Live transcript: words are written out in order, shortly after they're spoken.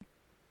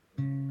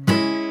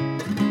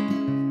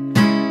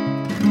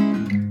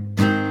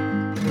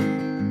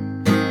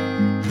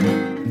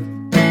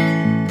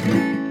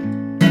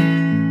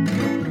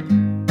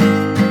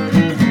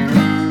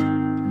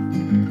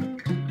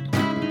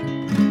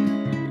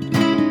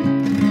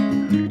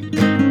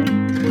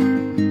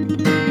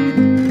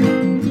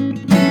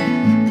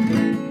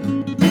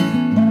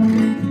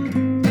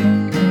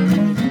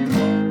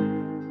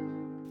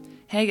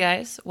Hey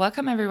guys,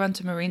 welcome everyone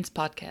to Marine's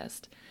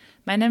podcast.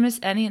 My name is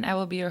Annie and I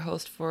will be your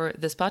host for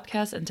this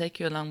podcast and take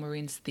you along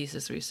Marine's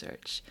thesis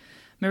research.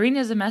 Marine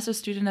is a master's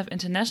student of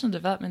international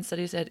development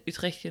studies at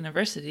Utrecht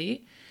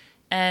University,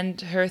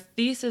 and her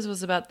thesis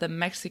was about the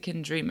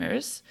Mexican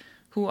dreamers,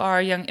 who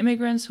are young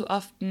immigrants who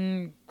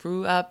often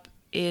grew up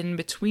in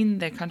between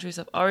their countries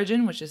of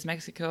origin, which is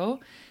Mexico,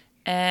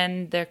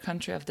 and their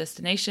country of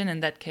destination,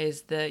 in that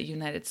case, the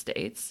United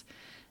States.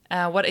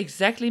 What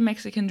exactly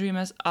Mexican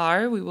dreamers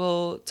are, we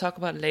will talk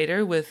about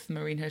later with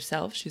Marine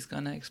herself. She's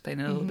going to explain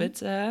a little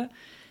bit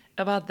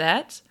about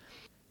that.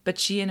 But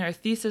she, in her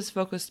thesis,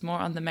 focused more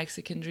on the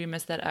Mexican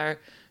dreamers that are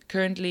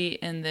currently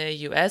in the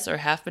US or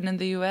have been in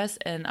the US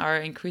and are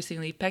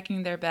increasingly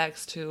packing their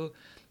bags to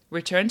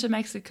return to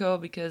Mexico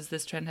because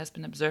this trend has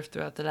been observed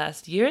throughout the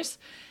last years.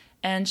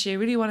 And she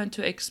really wanted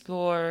to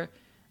explore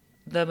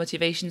the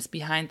motivations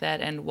behind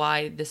that and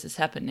why this is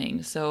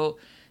happening. So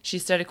she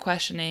started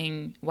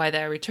questioning why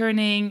they are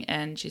returning,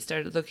 and she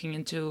started looking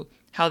into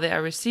how they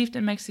are received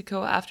in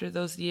Mexico after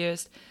those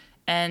years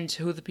and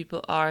who the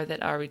people are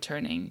that are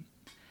returning.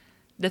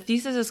 The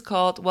thesis is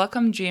called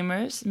Welcome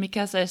Dreamers, Mi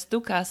Casa es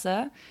Tu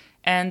Casa,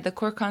 and the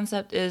core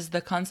concept is the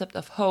concept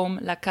of home,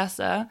 La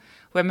Casa,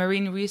 where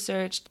Marine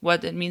researched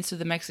what it means to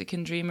the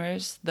Mexican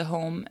dreamers, the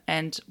home,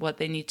 and what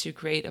they need to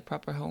create a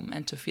proper home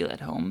and to feel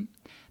at home.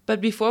 But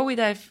before we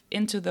dive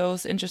into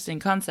those interesting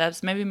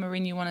concepts, maybe,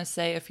 Marine, you want to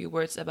say a few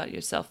words about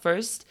yourself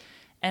first,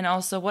 and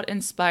also what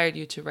inspired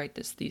you to write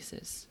this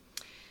thesis.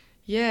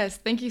 Yes,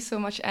 thank you so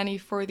much, Annie,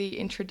 for the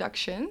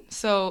introduction.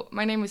 So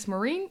my name is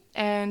Marine,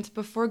 and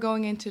before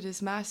going into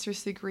this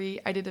master's degree,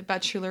 I did a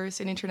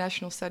bachelor's in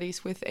international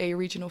studies with a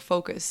regional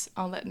focus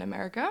on Latin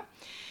America.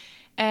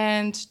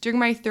 And during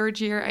my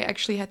third year, I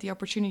actually had the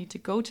opportunity to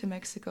go to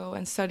Mexico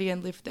and study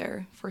and live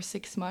there for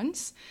 6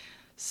 months.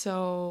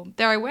 So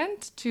there I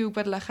went to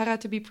Guadalajara,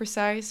 to be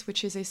precise,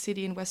 which is a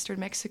city in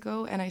western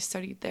Mexico, and I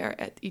studied there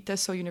at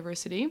ITESO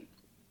University.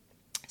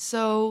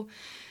 So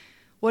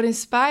what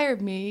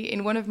inspired me,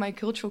 in one of my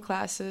cultural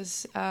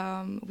classes,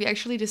 we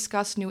actually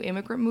discussed new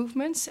immigrant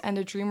movements, and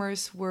the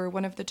dreamers were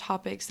one of the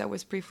topics that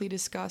was briefly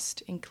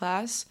discussed in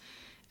class.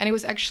 And it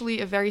was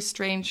actually a very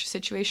strange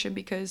situation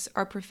because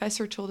our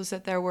professor told us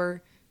that there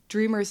were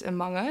dreamers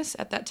among us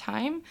at that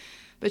time,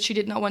 but she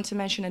did not want to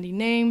mention any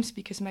names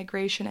because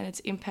migration and its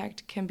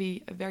impact can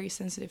be a very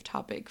sensitive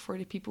topic for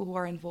the people who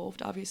are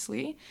involved,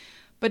 obviously.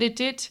 But it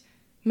did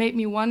make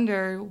me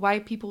wonder why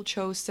people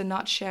chose to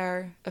not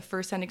share a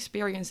first-hand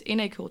experience in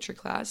a culture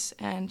class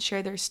and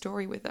share their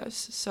story with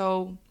us.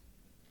 So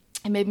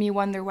it made me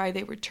wonder why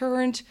they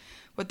returned,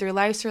 what their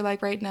lives are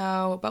like right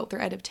now, about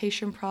their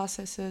adaptation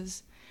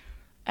processes.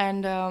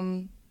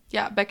 And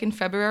back in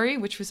February,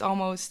 which was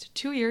almost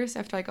 2 years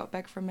after I got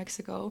back from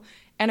Mexico,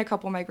 and a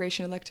couple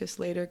migration electives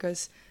later,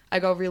 because I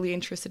got really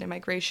interested in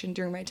migration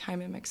during my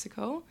time in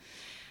Mexico,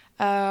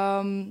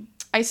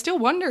 I still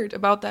wondered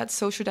about that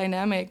social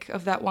dynamic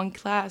of that one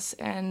class,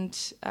 and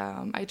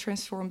I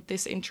transformed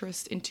this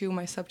interest into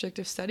my subject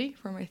of study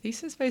for my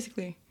thesis,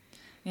 basically.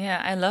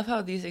 Yeah, I love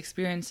how these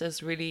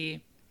experiences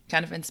really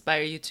kind of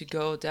inspire you to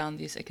go down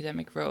these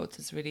academic roads.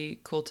 It's really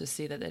cool to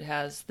see that it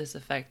has this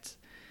effect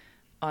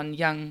on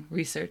young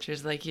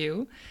researchers like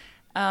you.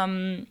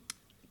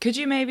 Could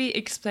you maybe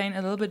explain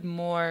a little bit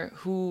more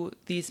who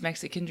these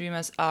Mexican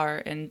dreamers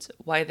are and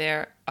why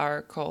they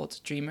are called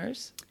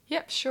dreamers?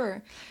 Yep,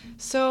 sure.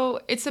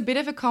 So it's a bit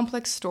of a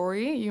complex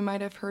story. You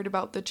might have heard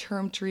about the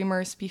term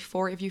dreamers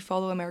before if you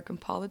follow American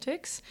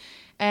politics.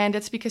 And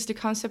that's because the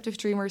concept of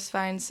dreamers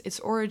finds its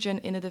origin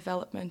in the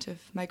development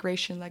of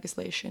migration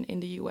legislation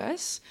in the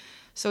US.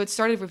 So it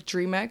started with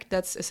DREAM Act.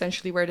 That's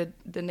essentially where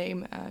the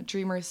name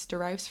Dreamers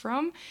derives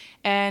from.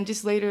 And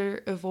this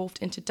later evolved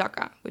into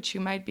DACA, which you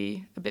might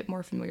be a bit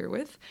more familiar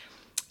with.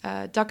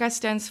 DACA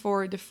stands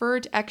for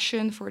Deferred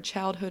Action for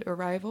Childhood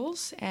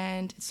Arrivals,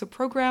 and it's a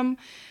program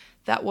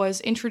that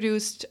was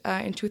introduced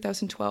in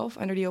 2012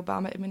 under the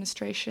Obama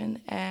administration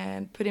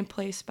and put in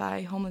place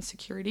by Homeland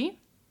Security.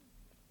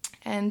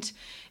 And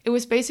it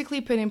was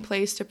basically put in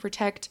place to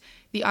protect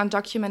the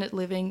undocumented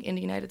living in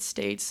the United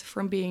States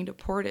from being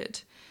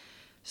deported.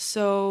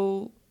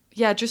 So,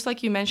 yeah, just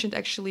like you mentioned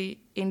actually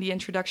in the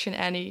introduction,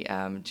 Annie,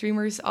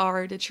 dreamers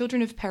are the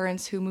children of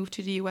parents who move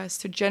to the US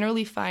to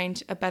generally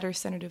find a better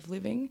standard of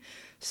living.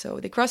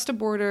 So they cross the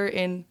border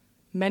in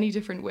many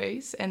different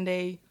ways, and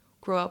they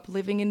grow up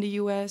living in the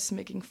US,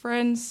 making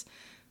friends,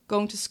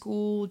 going to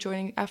school,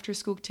 joining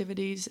after-school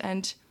activities.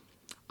 And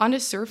on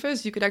the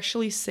surface, you could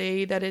actually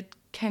say that it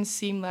can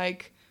seem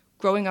like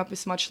growing up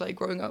is much like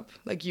growing up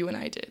like you and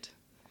I did.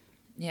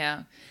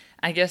 Yeah.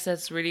 I guess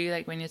that's really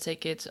like when you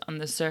take it on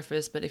the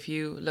surface, but if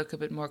you look a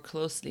bit more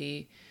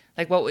closely,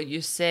 like what would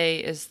you say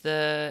is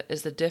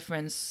the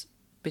difference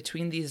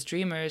between these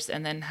dreamers,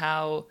 and then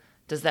how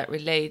does that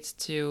relate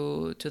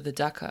to the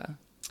DACA?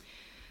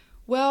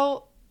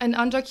 Well, an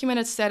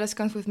undocumented status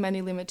comes with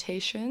many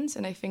limitations,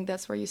 and I think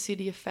that's where you see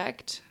the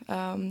effect.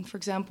 For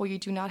example, you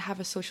do not have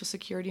a social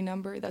security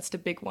number. That's the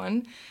big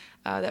one.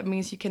 That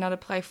means you cannot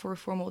apply for a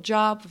formal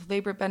job with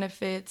labor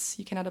benefits.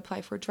 You cannot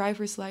apply for a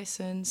driver's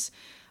license.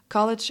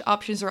 College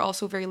options are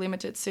also very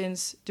limited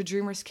since the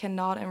Dreamers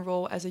cannot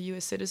enroll as a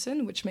US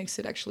citizen, which makes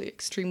it actually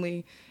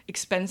extremely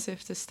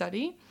expensive to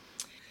study.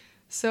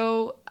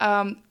 So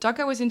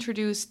DACA was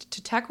introduced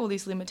to tackle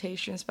these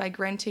limitations by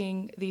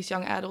granting these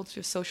young adults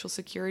with Social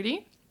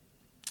Security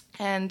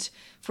and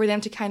for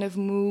them to kind of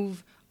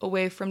move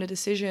away from the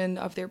decision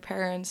of their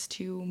parents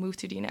to move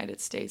to the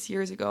United States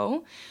years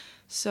ago.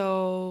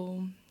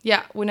 So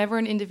yeah, whenever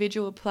an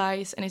individual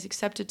applies and is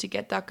accepted to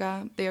get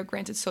DACA, they are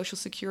granted Social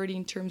Security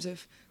in terms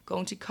of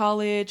going to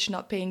college,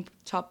 not paying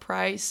top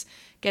price,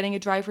 getting a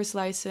driver's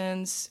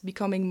license,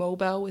 becoming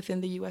mobile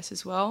within the US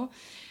as well.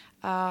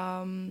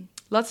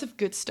 Lots of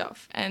good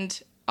stuff.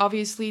 And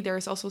obviously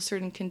there's also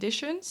certain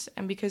conditions.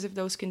 And because of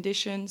those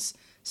conditions,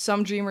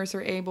 some Dreamers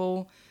are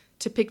able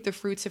to pick the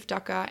fruits of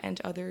DACA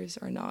and others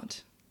are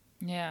not.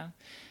 Yeah.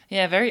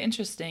 Yeah, very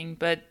interesting.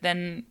 But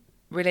then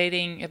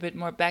relating a bit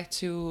more back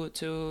to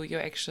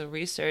your actual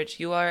research,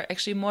 you are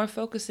actually more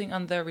focusing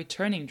on the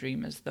returning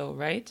Dreamers though,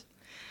 right?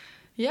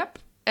 Yep.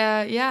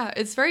 Yeah,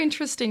 it's very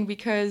interesting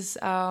because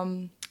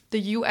the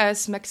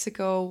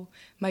US-Mexico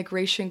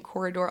migration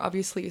corridor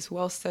obviously is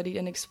well studied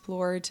and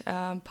explored,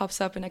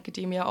 pops up in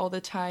academia all the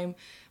time,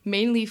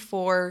 mainly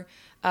for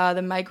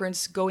the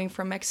migrants going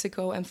from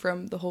Mexico and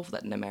from the whole of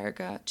Latin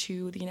America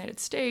to the United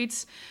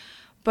States.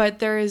 But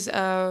there is,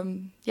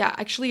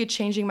 actually a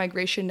changing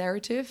migration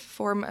narrative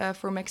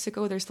for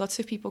Mexico. There's lots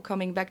of people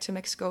coming back to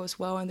Mexico as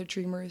well, and the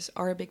Dreamers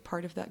are a big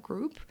part of that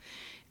group.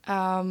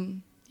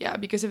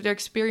 Because of their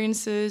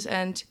experiences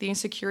and the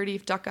insecurity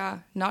of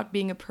DACA not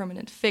being a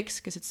permanent fix,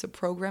 because it's a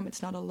program,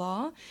 it's not a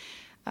law.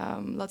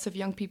 Lots of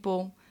young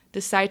people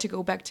decide to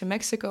go back to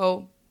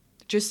Mexico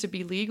just to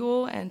be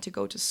legal and to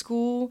go to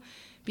school,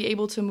 be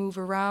able to move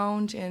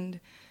around and,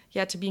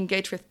 to be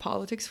engaged with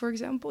politics, for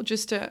example,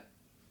 just to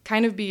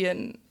kind of be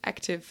an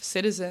active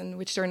citizen,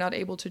 which they're not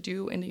able to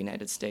do in the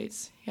United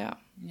States.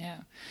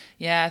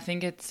 Yeah, I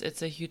think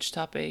it's a huge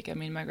topic. I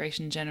mean,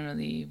 migration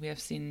generally, we have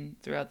seen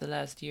throughout the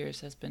last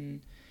years, has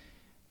been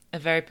a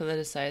very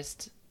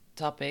politicized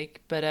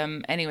topic. But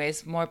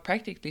anyways, more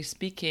practically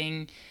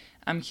speaking,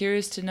 I'm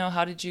curious to know,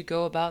 how did you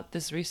go about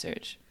this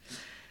research?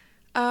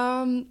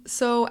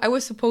 So I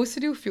was supposed to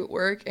do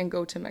fieldwork and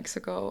go to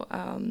Mexico.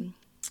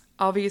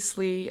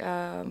 Obviously,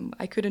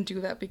 I couldn't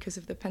do that because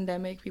of the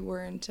pandemic. We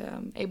weren't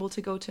able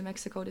to go to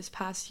Mexico this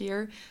past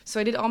year. So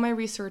I did all my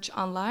research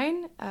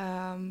online.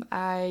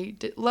 I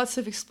did lots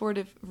of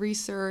explorative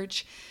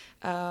research,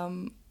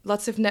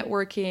 lots of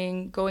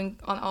networking, going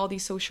on all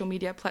these social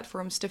media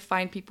platforms to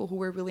find people who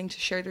were willing to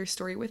share their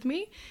story with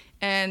me.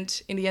 And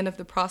in the end of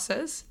the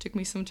process, took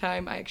me some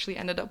time, I actually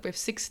ended up with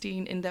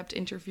 16 in-depth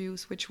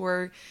interviews, which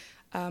were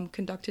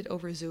conducted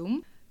over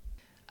Zoom.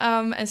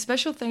 And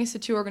special thanks to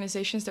two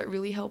organizations that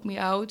really helped me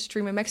out.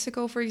 Dream in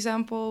Mexico, for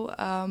example.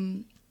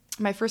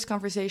 My first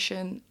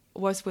conversation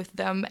was with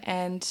them,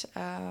 and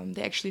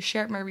they actually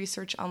shared my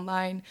research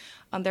online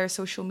on their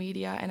social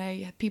media. And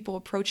I had people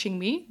approaching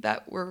me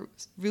that were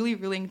really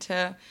willing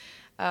to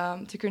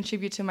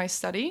contribute to my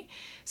study.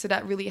 So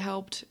that really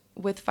helped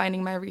with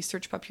finding my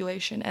research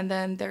population. And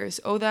then there's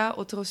ODA,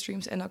 Otros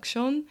Dreams en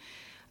Acción.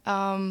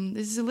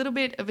 This is a little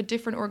bit of a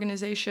different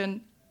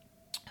organization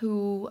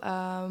who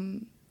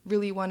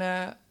really want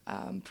to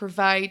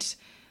provide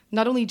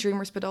not only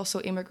Dreamers but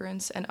also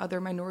immigrants and other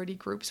minority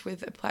groups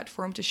with a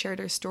platform to share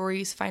their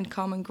stories, find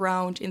common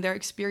ground in their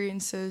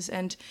experiences.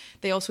 And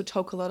they also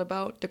talk a lot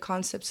about the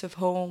concepts of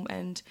home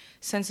and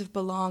sense of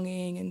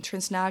belonging and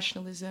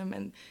transnationalism.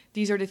 And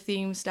these are the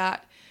themes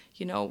that,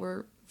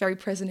 were very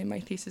present in my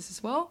thesis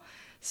as well.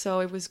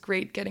 So it was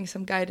great getting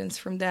some guidance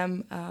from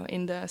them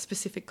in the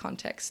specific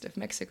context of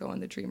Mexico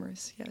and the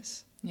Dreamers.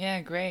 Yes.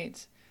 Yeah,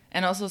 great.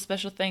 And also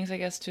special thanks, I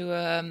guess,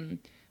 to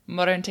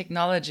modern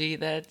technology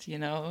that,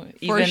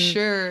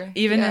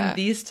 even in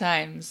these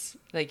times,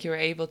 like, you're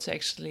able to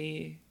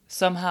actually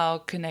somehow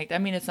connect. I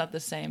mean, it's not the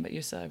same, but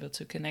you're still able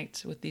to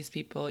connect with these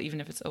people,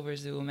 even if it's over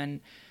Zoom,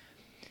 and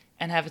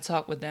have a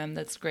talk with them.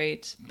 That's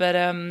great. But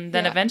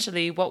then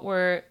eventually, what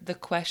were the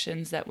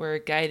questions that were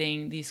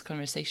guiding these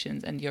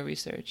conversations and your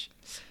research?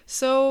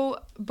 So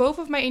both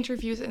of my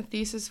interviews and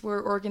thesis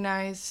were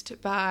organized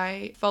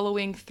by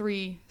following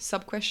 3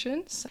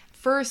 sub-questions.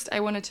 First, I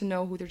wanted to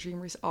know who the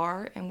Dreamers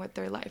are and what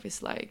their life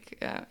is like.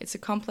 It's a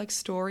complex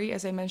story,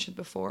 as I mentioned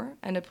before,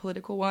 and a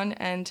political one.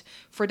 And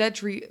for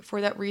that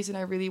reason,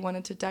 I really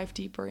wanted to dive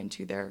deeper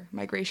into their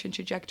migration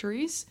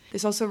trajectories.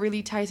 This also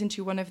really ties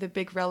into one of the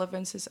big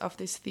relevances of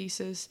this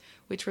thesis,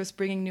 which was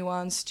bringing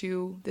nuance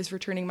to this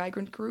returning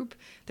migrant group.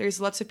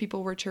 There's lots of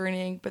people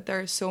returning, but there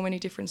are so many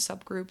different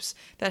subgroups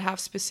that have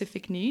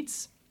specific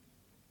needs.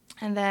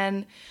 And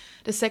then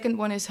the second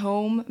one is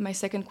home. My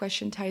second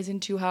question ties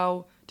into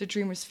how the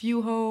Dreamers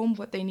view home,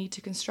 what they need to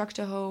construct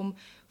a home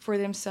for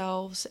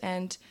themselves,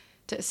 and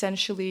to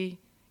essentially,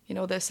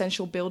 the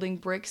essential building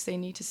bricks they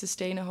need to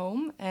sustain a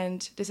home.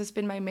 And this has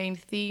been my main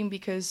theme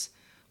because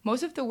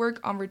most of the work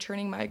on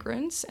returning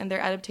migrants and their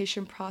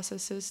adaptation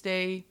processes,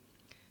 they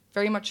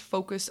very much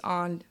focus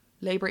on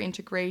labor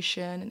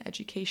integration and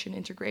education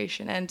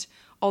integration. And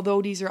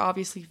although these are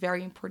obviously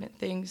very important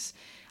things,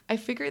 I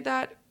figured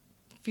that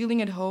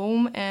feeling at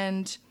home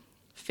and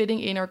fitting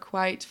in are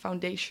quite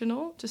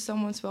foundational to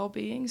someone's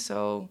well-being.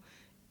 So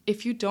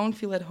if you don't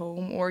feel at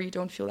home or you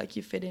don't feel like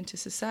you fit into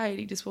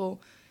society, this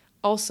will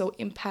also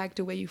impact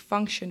the way you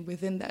function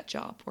within that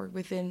job or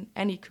within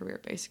any career,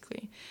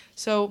 basically.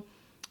 So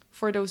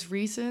for those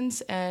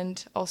reasons,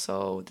 and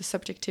also the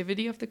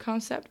subjectivity of the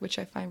concept, which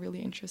I find really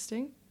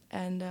interesting,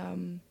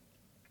 and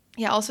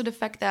also the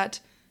fact that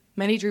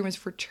many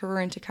dreamers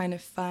return to kind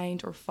of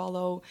find or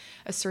follow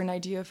a certain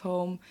idea of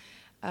home.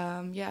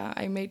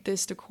 I made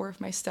this the core of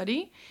my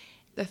study.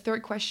 The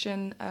third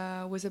question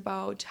was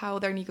about how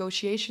their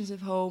negotiations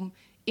of home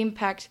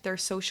impact their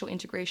social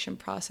integration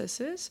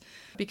processes,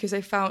 because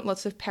I found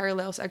lots of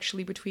parallels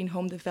actually between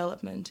home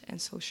development and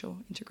social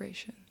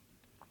integration.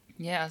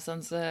 Yeah,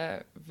 sounds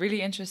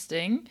really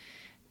interesting.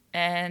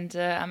 And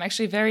I'm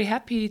actually very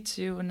happy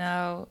to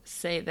now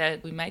say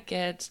that we might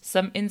get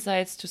some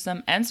insights to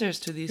some answers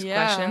to these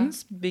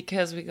questions,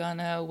 because we're going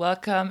to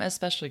welcome a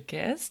special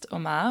guest,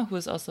 Omar, who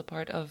is also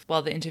part of,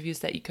 the interviews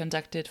that you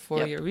conducted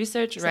for your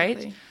research,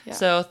 exactly. right? Yeah.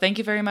 So thank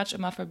you very much,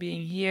 Omar, for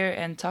being here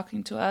and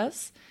talking to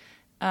us.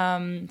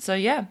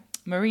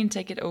 Maureen,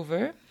 take it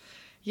over.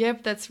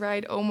 Yep, that's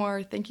right,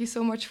 Omar. Thank you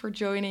so much for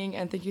joining,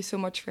 and thank you so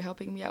much for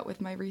helping me out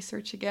with my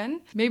research again.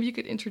 Maybe you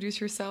could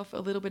introduce yourself a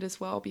little bit as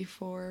well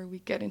before we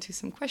get into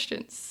some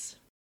questions.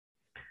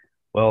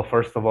 Well,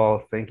 first of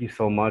all, thank you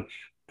so much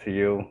to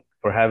you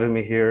for having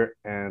me here,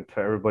 and to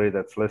everybody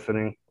that's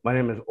listening. My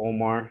name is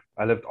Omar.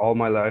 I lived all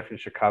my life in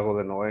Chicago,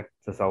 Illinois,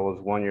 since I was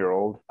 1 year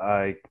old.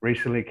 I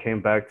recently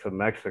came back to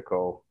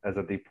Mexico as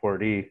a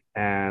deportee,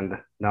 and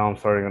now I'm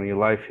starting a new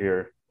life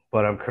here.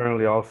 But I'm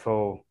currently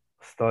also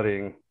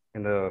studying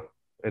in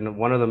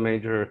one of the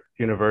major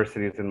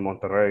universities in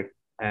Monterrey,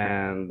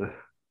 and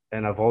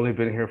I've only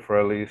been here for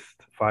at least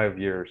 5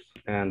 years.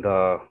 And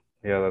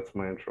that's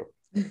my intro.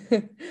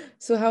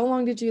 So how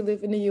long did you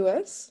live in the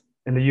US?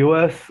 In the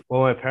US,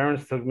 well, my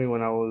parents took me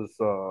when I was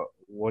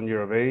 1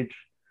 year of age,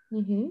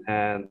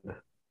 and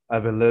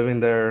I've been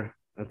living there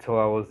until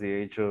I was the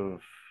age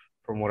of,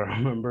 from what I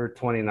remember,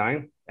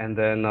 29. And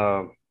then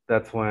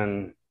that's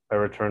when I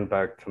returned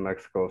back to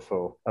Mexico.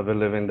 So I've been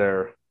living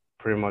there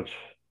pretty much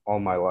all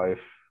my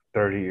life,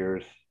 30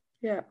 years.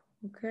 Yeah,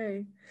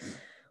 okay.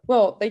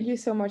 Well, thank you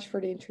so much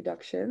for the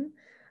introduction.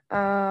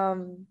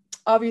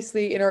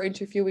 Obviously, in our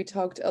interview, we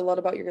talked a lot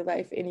about your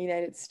life in the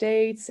United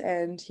States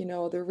and,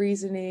 the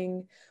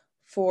reasoning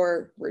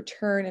for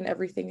return and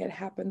everything that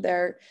happened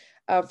there.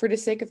 For the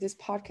sake of this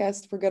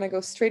podcast, we're going to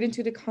go straight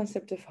into the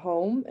concept of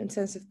home and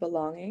sense of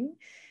belonging.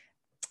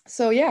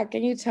 So,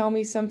 can you tell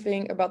me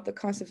something about the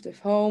concept of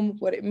home,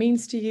 what it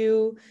means to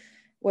you,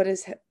 what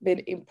has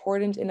been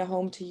important in a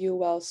home to you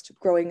whilst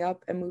growing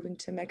up and moving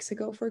to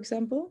Mexico, for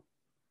example?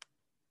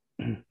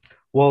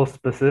 Well,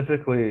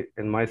 specifically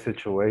in my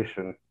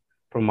situation,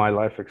 from my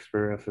life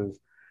experiences,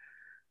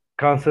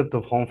 concept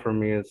of home for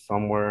me is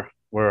somewhere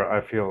where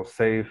I feel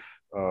safe,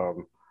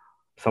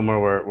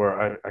 somewhere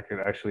where I can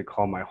actually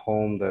call my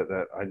home,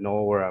 that I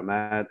know where I'm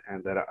at,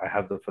 and that I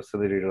have the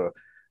facility to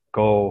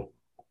go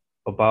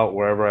about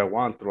wherever I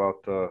want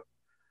throughout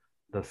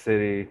the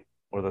city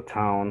or the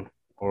town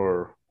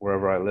or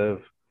wherever I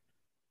live.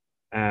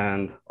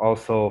 And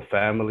also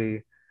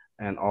family,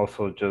 and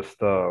also just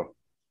the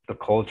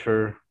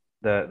culture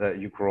that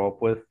you grow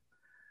up with.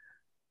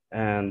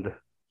 And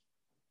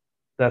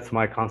that's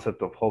my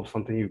concept of hope,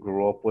 something you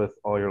grew up with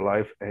all your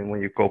life. And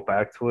when you go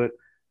back to it,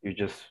 you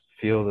just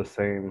feel the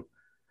same,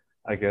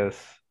 I guess,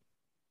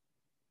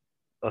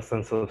 a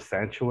sense of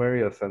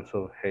sanctuary, a sense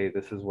of, hey,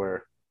 this is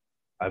where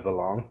I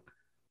belong.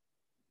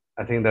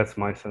 I think that's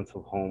my sense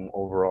of home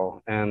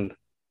overall. And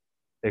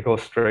it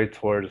goes straight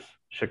towards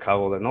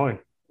Chicago, Illinois,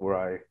 where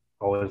I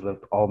always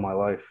lived all my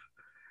life.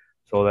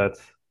 So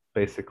that's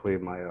basically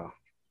my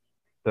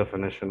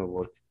definition of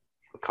what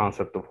the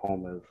concept of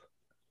home is.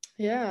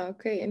 Yeah,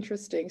 okay,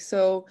 interesting.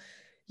 So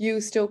you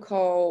still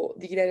call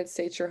the United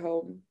States your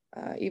home,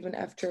 even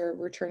after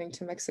returning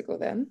to Mexico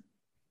then?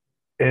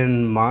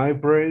 In my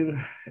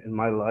brain, in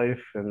my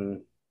life,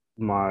 and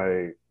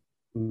my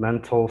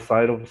mental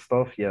side of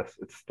stuff, yes,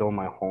 it's still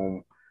my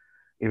home,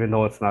 even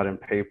though it's not in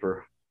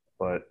paper,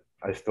 but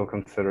I still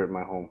consider it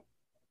my home.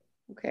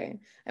 Okay.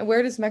 And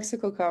where does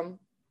Mexico come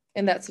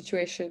in that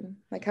situation?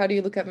 Like, how do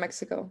you look at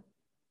Mexico?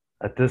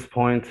 At this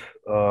point,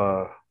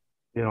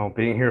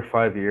 being here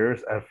 5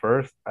 years, at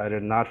first, I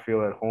did not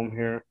feel at home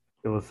here.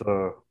 It was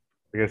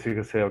I guess you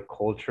could say, a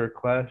culture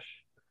clash.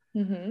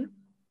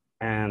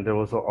 And there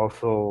was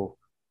also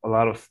a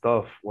lot of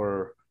stuff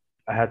where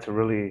I had to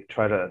really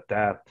try to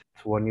adapt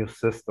to a new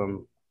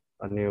system,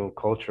 a new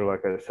culture,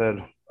 like I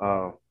said.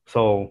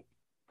 So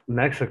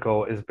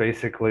Mexico is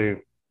basically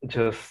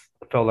just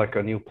felt like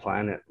a new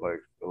planet.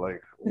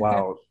 Like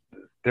wow,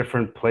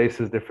 different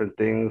places, different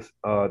things.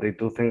 They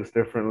do things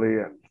differently,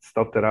 and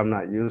stuff that I'm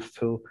not used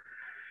to.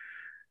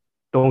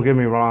 Don't get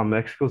me wrong,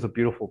 Mexico's a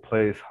beautiful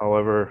place.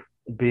 However,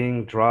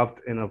 being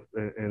dropped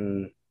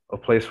in a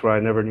place where I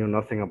never knew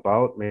nothing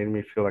about made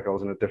me feel like I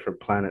was in a different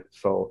planet.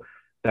 So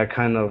that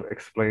kind of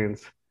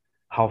explains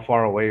how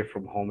far away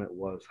from home it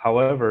was.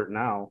 However,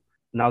 now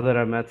now that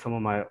I met some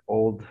of my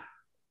old,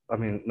 I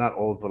mean, not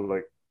old, but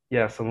like,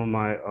 yeah, some of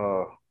my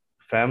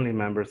family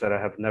members that I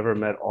have never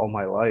met all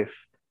my life,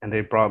 and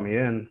they brought me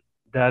in,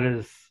 that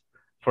is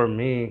for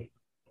me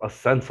a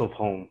sense of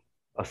home,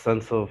 a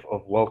sense of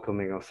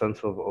welcoming, a sense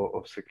of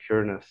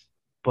secureness.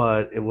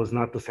 But it was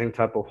not the same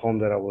type of home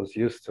that I was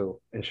used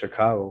to in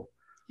Chicago,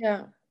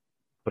 Yeah.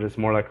 but it's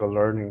more like a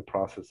learning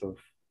process of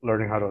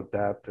learning how to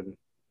adapt.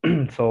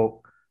 And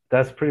so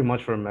that's pretty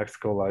much where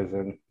Mexico lies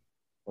in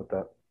with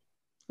that.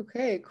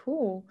 Okay,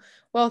 cool.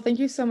 Well, thank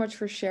you so much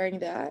for sharing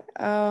that.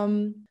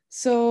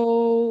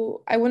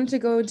 So I wanted to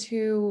go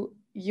into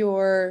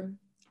your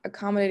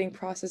accommodating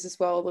process as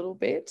well a little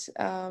bit.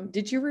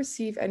 Did you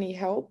receive any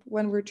help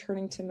when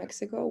returning to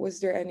Mexico? Was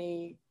there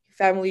any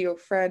family or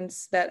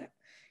friends that,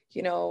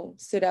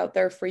 stood out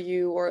there for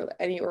you, or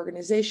any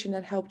organization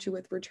that helped you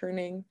with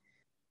returning?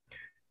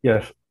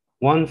 Yes.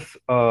 Once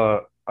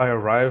I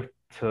arrived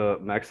to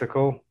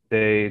Mexico,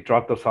 they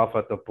dropped us off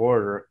at the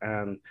border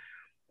and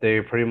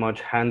they pretty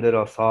much handed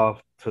us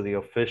off to the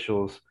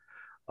officials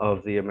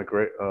of the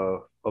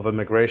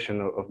immigration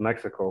of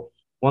Mexico.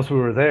 Once we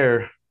were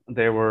there,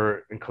 they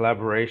were in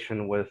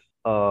collaboration with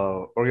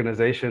a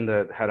organization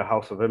that had a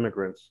house of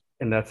immigrants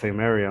in that same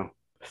area,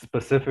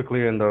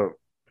 specifically in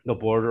the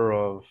border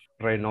of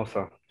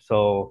Reynosa.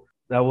 So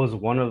that was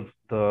one of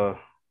the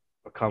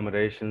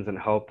accommodations and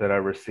help that I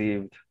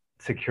received,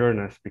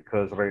 secureness,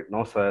 because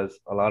Reynosa, as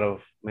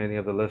many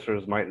of the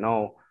listeners might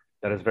know,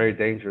 that is very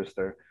dangerous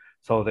there.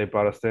 So they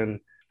brought us in,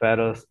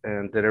 fed us,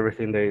 and did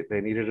everything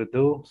they needed to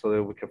do so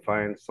that we could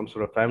find some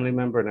sort of family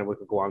member and then we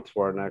could go on to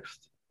our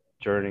next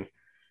journey.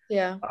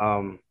 Yeah.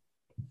 Um,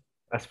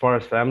 as far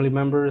as family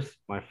members,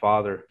 my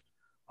father,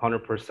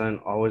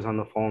 100% always on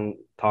the phone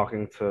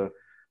talking to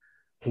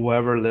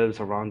whoever lives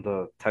around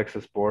the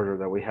Texas border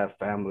that we have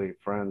family,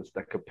 friends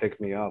that could pick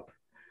me up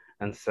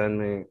and send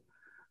me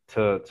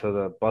to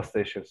the bus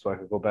station so I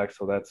could go back.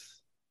 So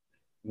that's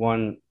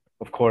one.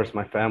 Of course,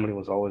 my family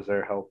was always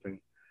there helping.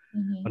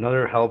 Mhm.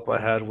 Another help I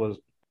had was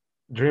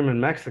Dream in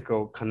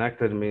Mexico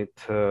connected me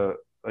to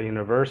a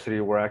university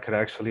where I could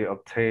actually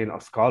obtain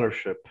a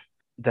scholarship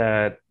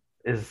that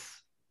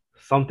is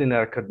something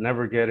that I could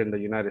never get in the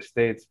United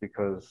States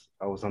because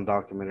I was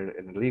undocumented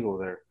and illegal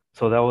there.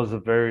 So that was a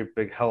very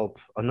big help.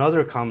 Another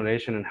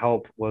accommodation and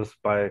help was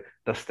by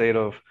the state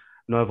of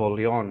Nuevo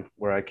León,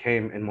 where I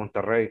came in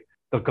Monterrey.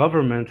 The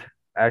government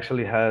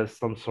actually has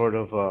some sort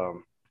of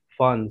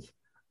funds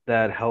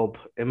that help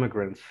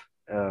immigrants.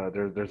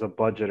 There's a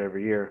budget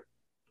every year.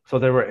 So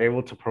they were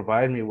able to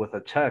provide me with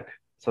a check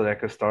so that I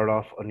could start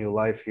off a new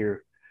life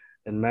here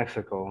in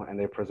Mexico. And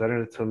they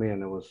presented it to me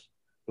and it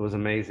was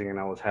amazing and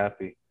I was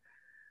happy.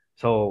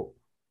 So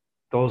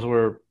those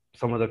were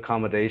some of the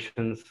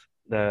accommodations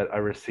that I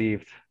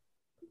received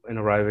in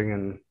arriving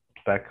in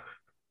back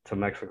to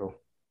Mexico.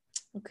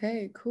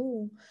 Okay,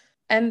 cool.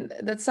 And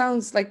that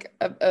sounds like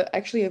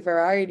actually a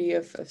variety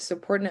of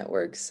support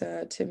networks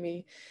to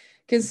me.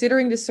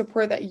 Considering the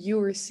support that you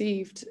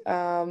received,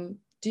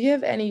 do you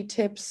have any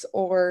tips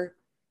or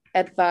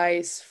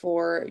advice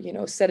for,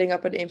 setting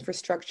up an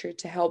infrastructure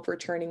to help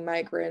returning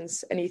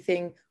migrants?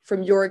 Anything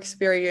from your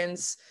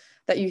experience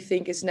that you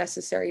think is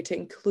necessary to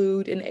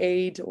include in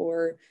aid,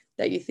 or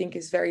that you think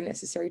is very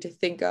necessary to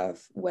think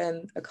of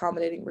when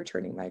accommodating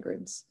returning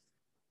migrants?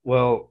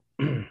 Well,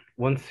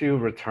 once you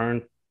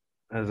return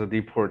as a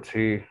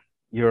deportee,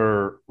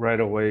 you're right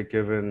away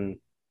given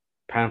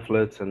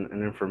pamphlets and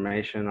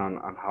information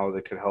on how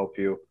they could help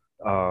you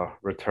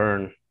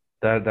return.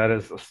 That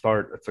is a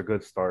start. It's a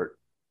good start.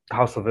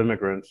 House of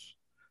Immigrants,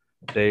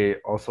 they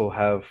also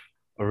have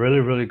a really,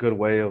 really good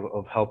way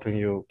of helping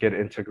you get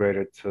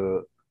integrated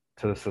to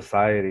the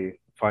society,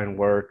 find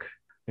work,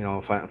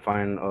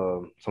 find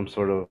some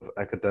sort of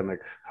academic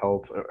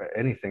help or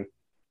anything.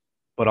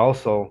 But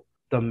also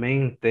the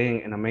main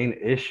thing and the main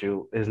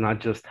issue is not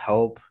just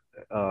help,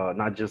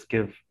 not just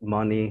give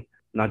money,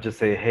 not just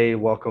say, hey,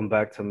 welcome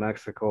back to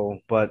Mexico,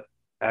 but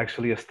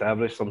actually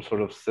establish some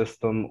sort of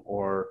system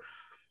or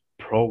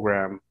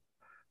program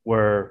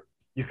where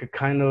you could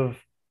kind of,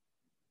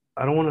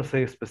 I don't want to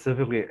say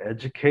specifically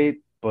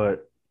educate,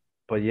 but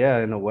yeah,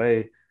 in a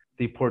way,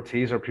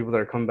 deportees are people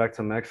that are coming back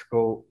to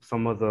Mexico,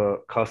 some of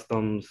the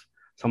customs,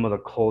 some of the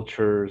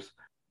cultures,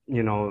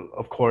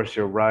 of course,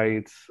 your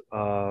rights,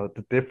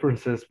 the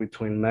differences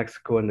between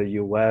Mexico and the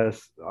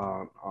US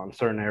on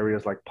certain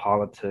areas like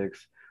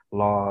politics,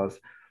 laws,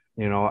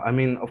 I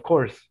mean, of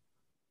course,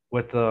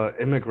 with the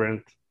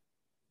immigrant,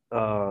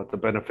 the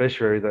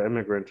beneficiary, the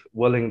immigrant,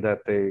 willing that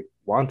they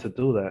want to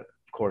do that,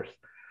 of course.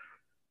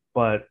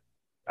 But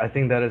I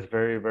think that is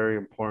very, very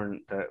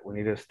important that we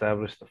need to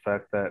establish the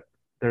fact that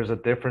there's a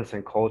difference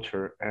in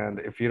culture. And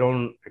if you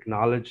don't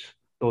acknowledge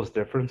those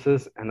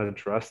differences and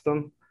address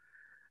them,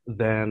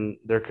 then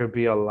there could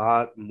be a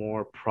lot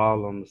more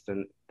problems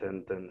than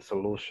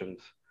solutions.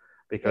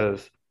 Yeah.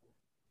 Because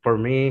for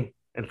me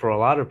and for a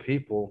lot of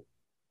people,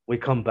 we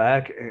come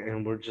back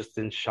and we're just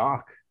in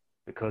shock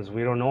because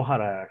we don't know how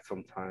to act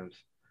sometimes.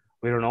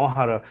 We don't know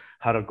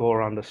how to go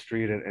around the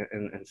street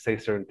and say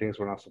certain things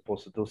we're not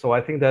supposed to do. So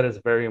I think that is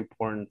very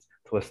important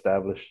to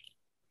establish.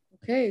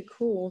 Okay,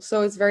 cool.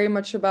 So it's very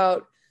much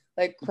about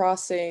like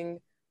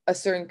crossing a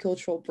certain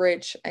cultural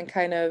bridge and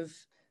kind of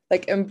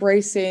like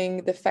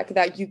embracing the fact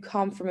that you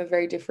come from a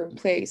very different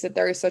place, that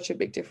there is such a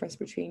big difference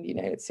between the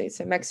United States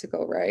and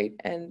Mexico, right?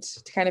 And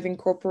to kind of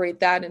incorporate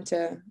that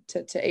into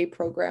to A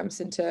programs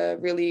and to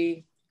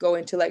really go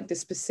into like the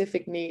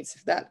specific needs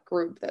of that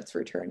group that's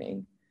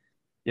returning.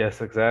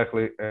 Yes,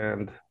 exactly.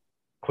 And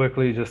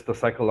quickly, just the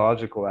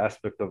psychological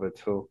aspect of it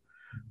too,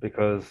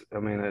 because I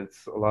mean,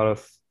 it's a lot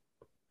of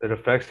it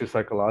affects you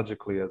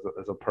psychologically as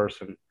a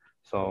person.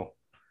 So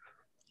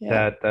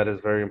Yeah. that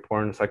is very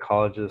important.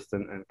 Psychologists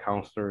and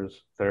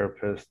counselors,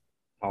 therapists,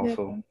 Yeah.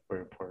 also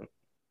very important.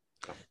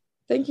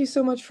 Thank you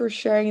so much for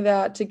sharing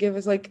that to give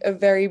us like a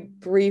very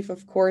brief,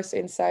 of course,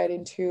 insight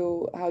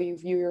into how you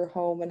view your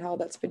home and how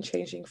that's been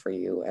changing for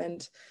you.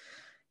 And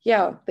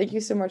yeah, thank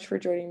you so much for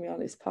joining me on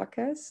this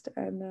podcast.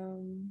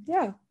 And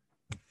yeah,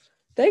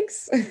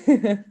 thanks.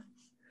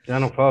 Yeah,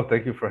 no problem.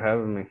 Thank you for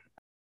having me.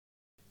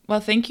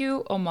 Well, thank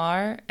you,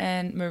 Omar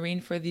and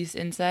Maureen, for these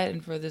insight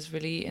and for this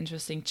really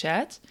interesting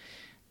chat.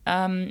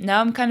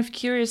 Now I'm kind of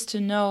curious to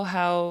know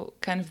how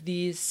kind of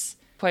these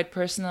quite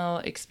personal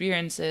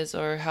experiences,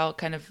 or how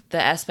kind of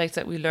the aspects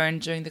that we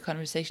learned during the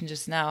conversation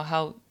just now,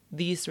 how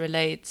these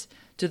relate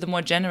to the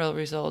more general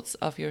results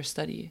of your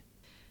study.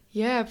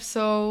 Yeah,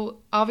 so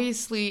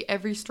obviously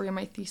every story in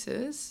my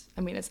thesis,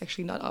 I mean, it's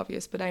actually not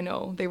obvious, but I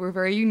know they were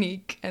very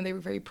unique and they were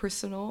very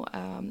personal,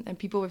 and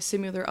people with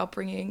similar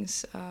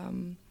upbringings,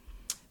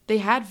 they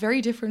had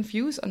very different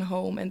views on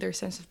home and their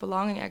sense of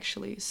belonging,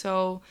 actually.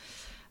 So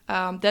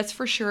that's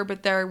for sure,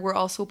 but there were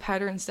also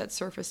patterns that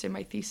surfaced in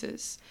my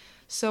thesis.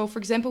 So, for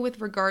example, with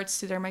regards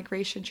to their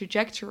migration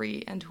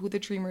trajectory and who the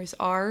dreamers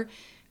are,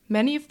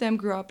 many of them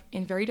grew up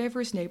in very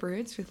diverse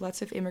neighborhoods with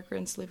lots of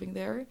immigrants living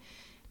there.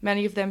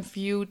 Many of them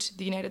viewed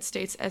the United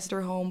States as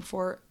their home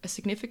for a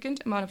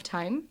significant amount of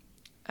time,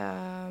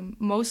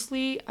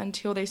 mostly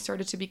until they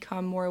started to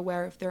become more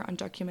aware of their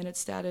undocumented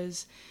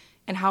status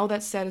and how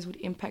that status would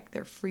impact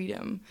their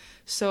freedom.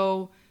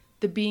 So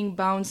the being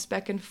bounced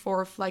back and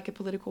forth like a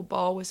political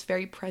ball was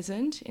very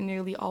present in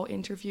nearly all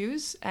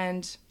interviews.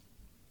 And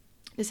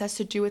this has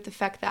to do with the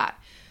fact that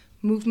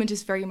movement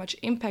is very much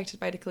impacted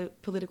by the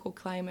political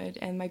climate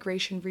and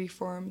migration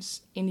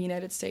reforms in the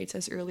United States,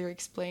 as earlier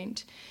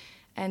explained.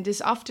 And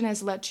this often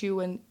has led to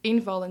an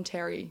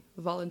voluntary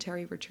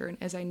return,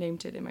 as I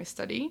named it in my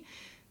study.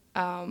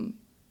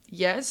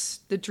 Yes,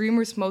 the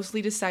dreamers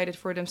mostly decided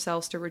for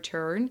themselves to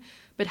return,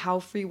 but how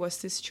free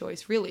was this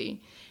choice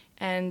really?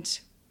 And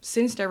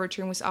since their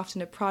return was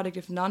often a product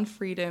of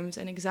non-freedoms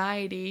and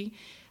anxiety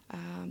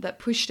that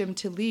pushed them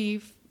to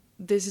leave,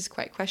 this is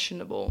quite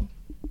questionable.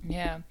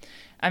 Yeah.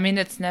 I mean,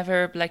 it's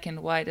never black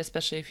and white,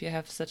 especially if you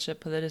have such a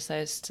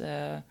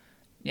politicized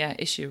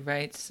issue,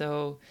 right?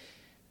 So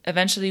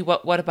eventually,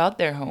 what about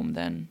their home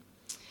then?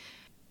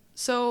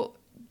 So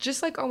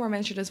just like Omar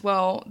mentioned as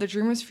well, the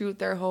dreamers viewed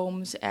their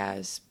homes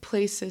as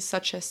places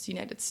such as the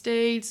United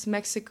States,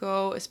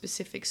 Mexico, a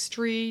specific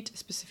street, a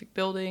specific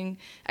building,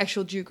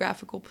 actual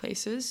geographical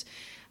places.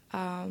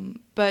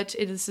 But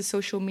it is the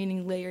social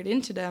meaning layered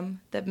into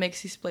them that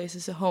makes these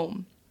places a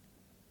home.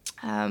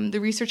 The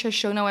research has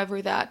shown,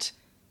 however, that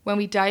when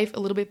we dive a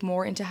little bit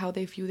more into how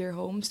they view their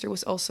homes, there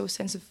was also a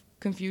sense of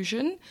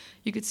confusion,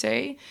 you could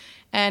say.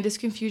 And this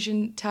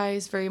confusion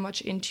ties very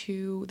much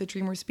into the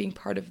dreamers being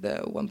part of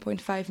the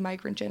 1.5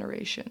 migrant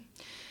generation.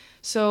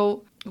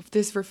 So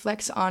this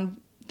reflects on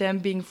them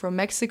being from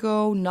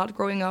Mexico, not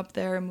growing up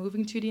there,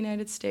 moving to the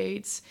United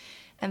States,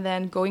 and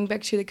then going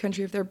back to the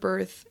country of their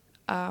birth,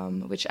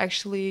 which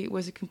actually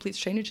was a complete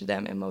stranger to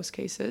them in most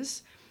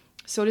cases.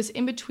 So this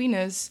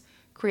in-betweenness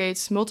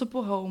creates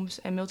multiple homes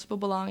and multiple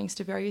belongings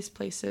to various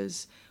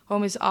places.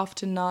 Home is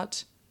often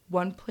not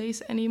one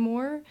place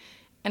anymore,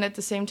 and at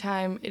the same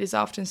time, it is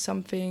often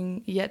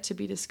something yet to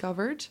be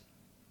discovered.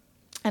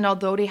 And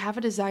although they have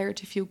a desire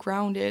to feel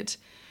grounded,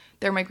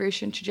 their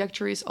migration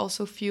trajectories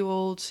also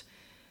fueled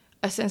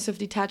a sense of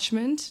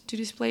detachment to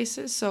these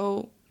places.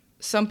 So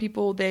some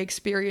people, they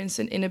experience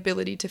an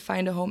inability to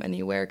find a home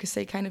anywhere because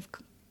they kind of,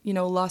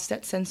 lost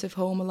that sense of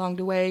home along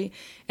the way.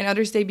 And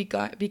others, they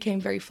became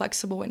very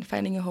flexible in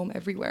finding a home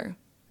everywhere.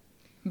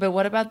 But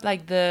what about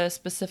like the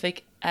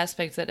specific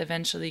aspects that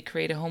eventually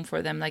create a home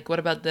for them? Like what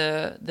about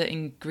the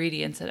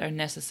ingredients that are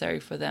necessary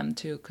for them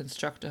to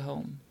construct a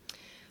home?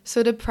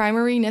 So the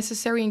primary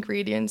necessary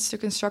ingredients to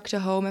construct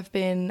a home have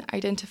been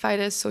identified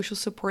as social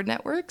support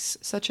networks,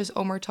 such as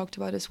Omar talked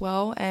about as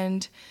well.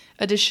 And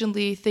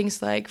additionally,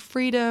 things like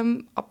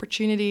freedom,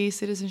 opportunity,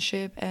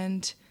 citizenship,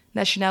 and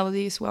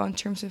nationality as well in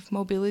terms of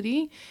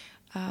mobility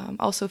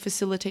also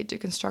facilitate the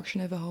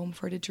construction of a home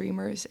for the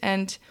dreamers.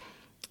 And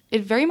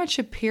it very much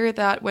appeared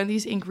that when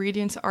these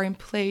ingredients are in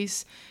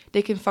place,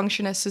 they can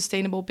function as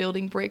sustainable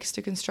building bricks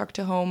to construct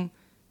a home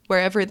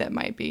wherever that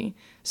might be.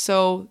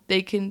 So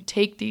they can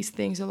take these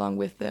things along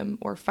with them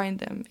or find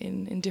them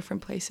in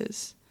different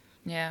places.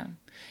 Yeah.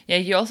 Yeah,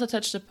 you also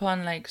touched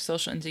upon like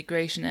social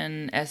integration,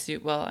 and as you,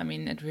 well, I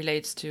mean, it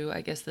relates to,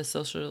 I guess, the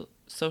social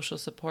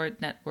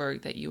support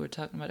network that you were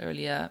talking about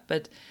earlier.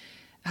 But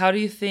how do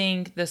you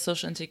think the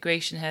social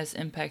integration has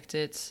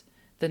impacted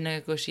the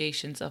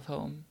negotiations of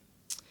home?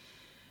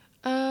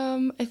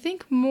 I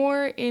think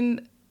more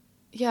in,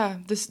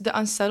 this the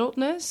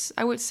unsettledness,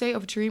 I would say,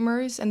 of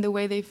dreamers and the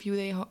way they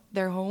view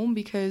their home,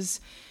 because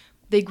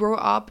they grow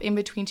up in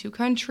between two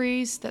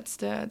countries. That's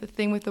the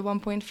thing with the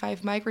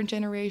 1.5 migrant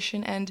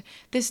generation, and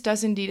this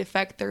does indeed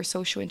affect their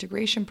social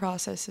integration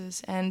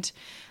processes. And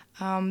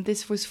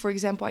this was, for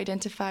example,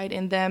 identified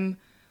in them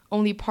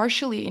only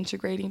partially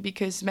integrating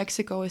because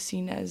Mexico is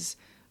seen as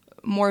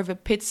more of a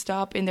pit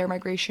stop in their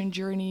migration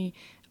journey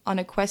on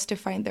a quest to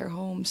find their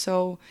home.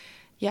 So,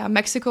 yeah,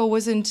 Mexico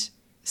wasn't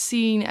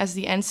seen as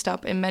the end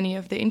stop in many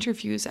of the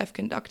interviews I've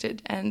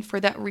conducted. And for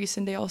that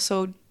reason, they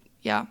also,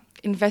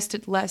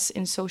 invested less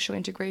in social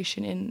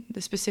integration in the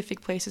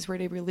specific places where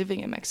they were living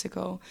in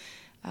Mexico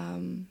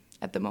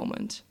at the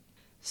moment.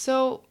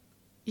 So,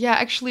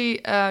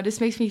 actually,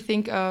 this makes me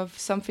think of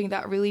something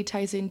that really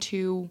ties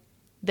into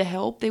the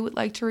help they would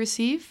like to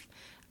receive.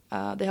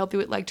 The help they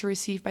would like to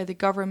receive by the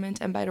government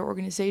and by their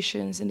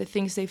organizations, and the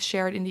things they've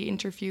shared in the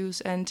interviews,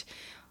 and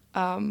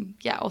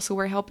also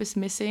where help is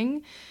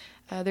missing.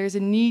 There's a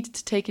need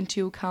to take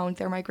into account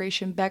their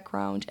migration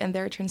background and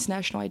their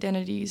transnational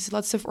identities.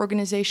 Lots of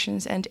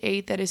organizations and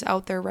aid that is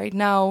out there right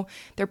now,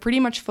 they're pretty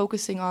much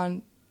focusing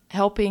on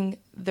helping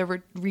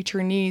the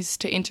returnees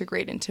to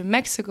integrate into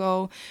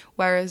Mexico,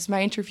 whereas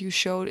my interview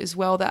showed as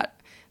well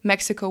that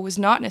Mexico was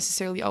not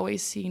necessarily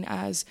always seen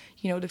as,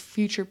 the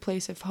future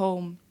place of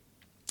home.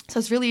 So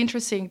it's really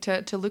interesting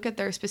to look at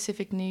their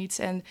specific needs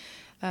and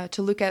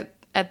to look at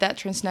that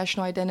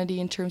transnational identity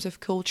in terms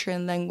of culture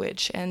and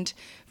language, and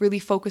really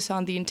focus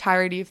on the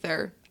entirety of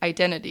their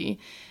identity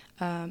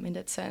in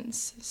that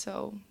sense.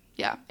 So,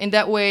 in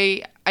that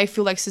way, I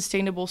feel like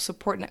sustainable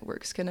support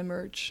networks can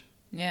emerge.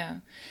 Yeah.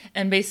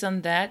 And based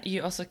on that,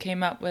 you also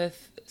came up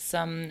with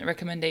some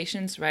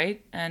recommendations,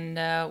 right? And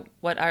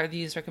what are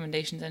these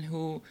recommendations, and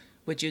who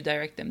would you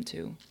direct them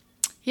to?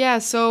 Yeah,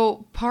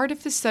 so part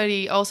of the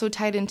study also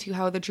tied into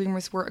how the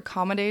dreamers were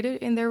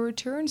accommodated in their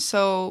return.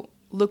 So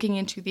looking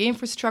into the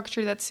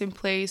infrastructure that's in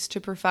place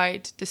to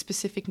provide the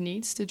specific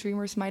needs the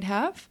dreamers might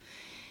have.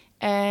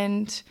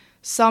 And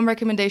some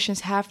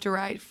recommendations have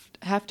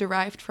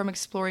derived from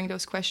exploring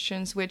those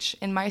questions, which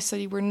in my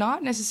study were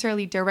not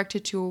necessarily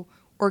directed to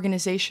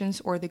organizations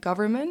or the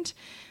government,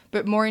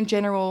 but more in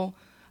general,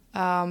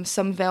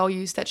 some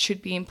values that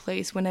should be in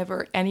place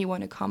whenever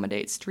anyone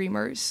accommodates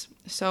dreamers.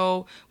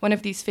 So one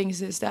of these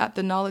things is that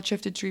the knowledge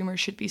of the dreamer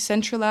should be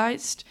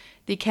centralized.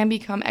 They can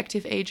become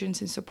active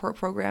agents in support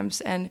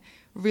programs and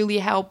really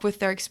help with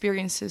their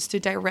experiences to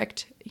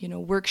direct,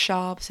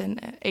 workshops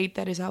and aid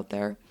that is out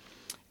there.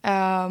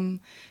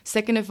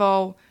 Second of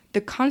all,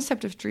 the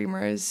concept of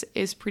dreamers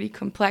is pretty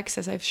complex,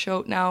 as I've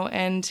showed now,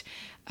 and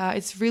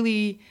it's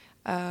really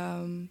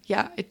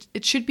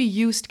it should be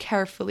used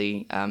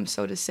carefully,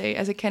 so to say,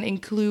 as it can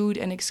include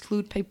and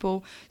exclude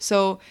people.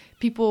 So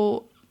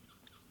people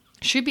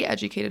should be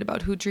educated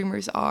about who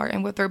dreamers are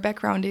and what their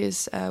background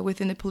is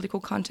within the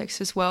political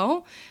context as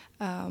well.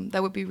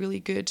 That would be really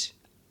good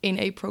in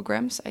aid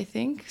programs, I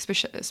think,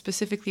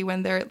 specifically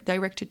when they're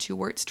directed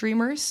towards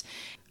dreamers.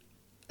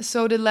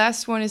 So the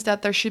last one is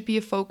that there should be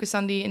a focus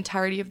on the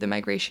entirety of the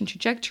migration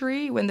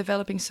trajectory when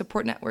developing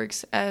support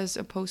networks, as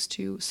opposed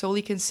to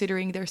solely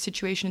considering their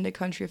situation in the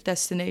country of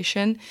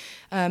destination.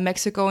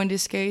 Mexico, in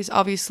this case,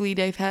 obviously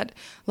they've had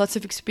lots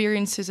of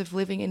experiences of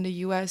living in the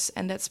US,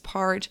 and that's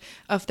part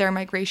of their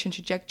migration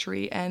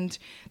trajectory, and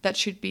that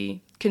should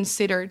be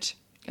considered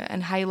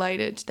and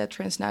highlighted, that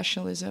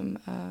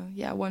transnationalism,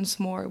 once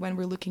more when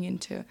we're looking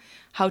into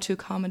how to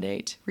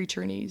accommodate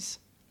returnees.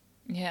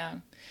 Yeah.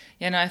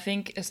 No, I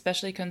think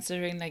especially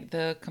considering like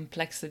the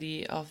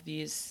complexity of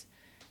these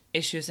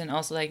issues, and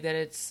also like that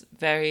it's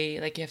very,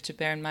 like, you have to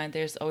bear in mind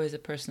there's always a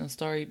personal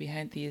story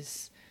behind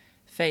these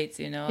fates,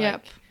 Yep,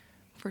 like,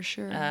 for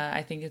sure.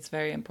 I think it's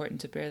very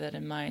important to bear that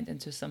in mind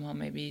and to somehow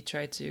maybe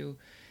try to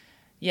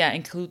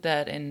include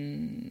that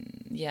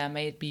in,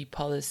 may it be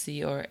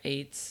policy or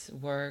aids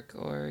work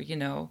or,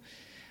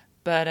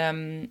 but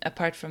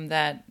apart from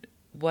that,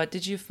 what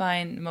did you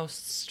find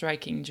most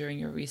striking during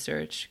your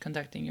research,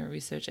 conducting your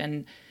research?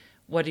 And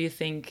what do you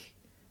think,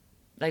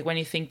 like when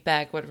you think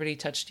back, what really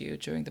touched you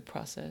during the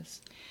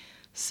process?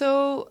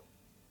 So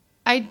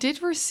I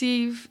did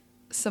receive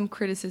some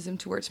criticism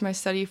towards my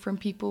study from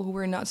people who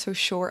were not so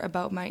sure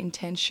about my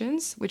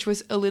intentions, which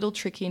was a little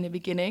tricky in the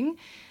beginning.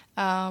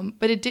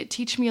 But it did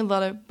teach me a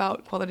lot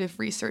about qualitative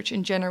research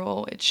in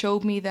general. It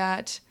showed me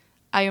that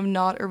I am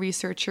not a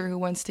researcher who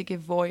wants to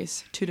give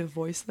voice to the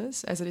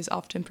voiceless, as it is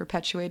often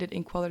perpetuated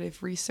in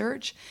qualitative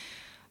research.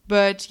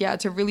 But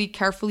to really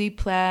carefully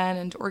plan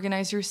and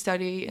organize your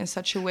study in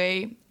such a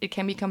way it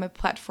can become a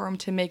platform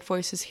to make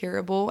voices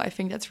hearable. I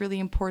think that's really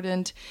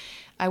important.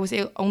 I was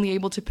only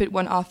able to put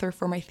one author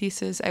for my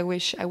thesis. I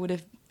wish I would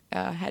have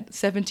had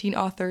 17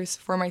 authors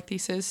for my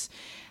thesis,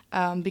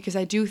 because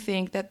I do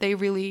think that they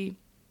really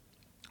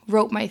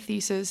wrote my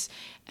thesis,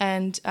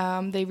 and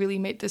they really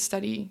made this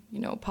study,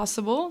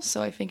 possible.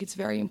 So I think it's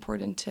very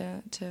important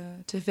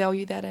to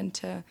value that and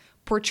to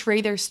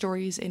portray their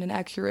stories in an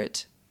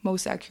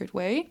most accurate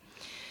way.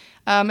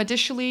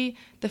 Additionally,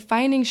 the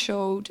findings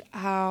showed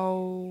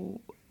how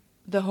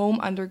the home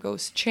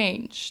undergoes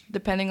change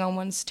depending on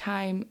one's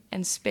time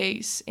and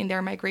space in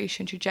their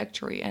migration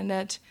trajectory, and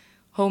that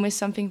home is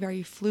something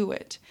very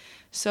fluid.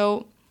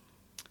 So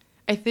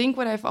I think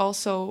what I've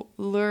also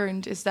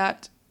learned is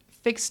that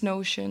fixed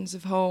notions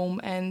of home,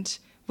 and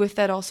with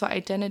that also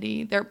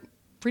identity, they're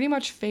pretty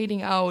much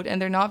fading out,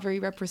 and they're not very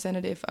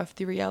representative of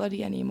the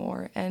reality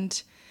anymore.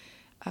 And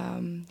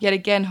yet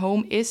again,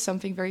 home is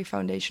something very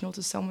foundational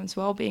to someone's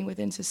well-being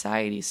within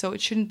society, so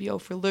it shouldn't be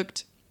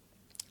overlooked.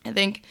 I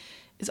think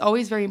it's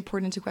always very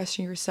important to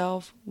question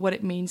yourself what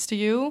it means to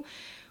you,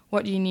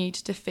 what you need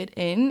to fit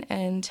in,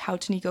 and how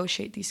to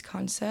negotiate these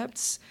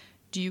concepts.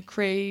 Do you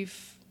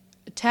crave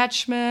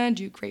attachment?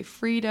 Do you crave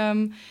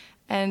freedom?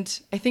 And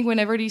I think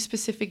whenever these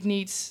specific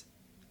needs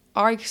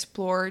are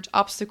explored,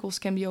 obstacles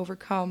can be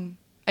overcome.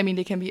 I mean,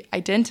 they can be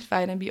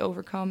identified and be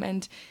overcome.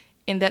 And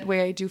in that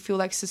way, I do feel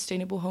like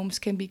sustainable homes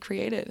can be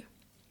created.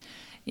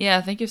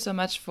 Yeah, thank you so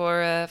much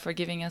for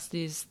giving us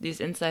these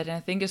insights. And I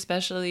think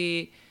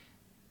especially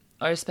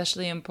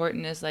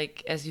important is,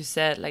 like, as you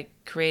said, like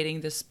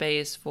creating the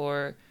space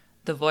for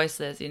the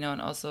voiceless,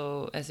 and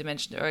also, as you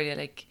mentioned earlier,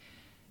 like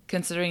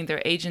considering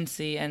their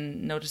agency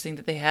and noticing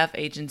that they have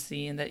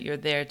agency and that you're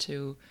there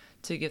to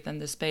give them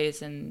the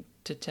space and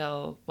to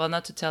tell, well,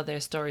 not to tell their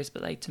stories,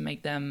 but like to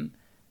make them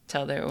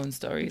tell their own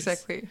stories.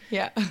 Exactly.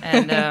 Yeah.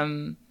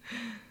 And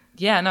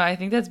yeah, no, I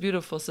think that's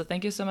beautiful. So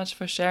thank you so much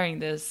for sharing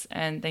this.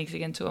 And thanks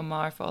again to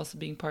Omar for also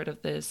being part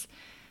of this.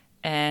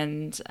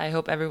 And I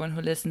hope everyone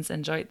who listens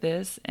enjoyed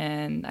this.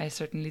 And I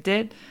certainly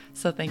did.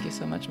 So thank you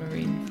so much,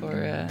 Maureen,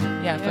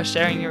 for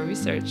sharing your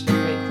research.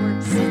 Great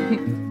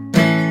works.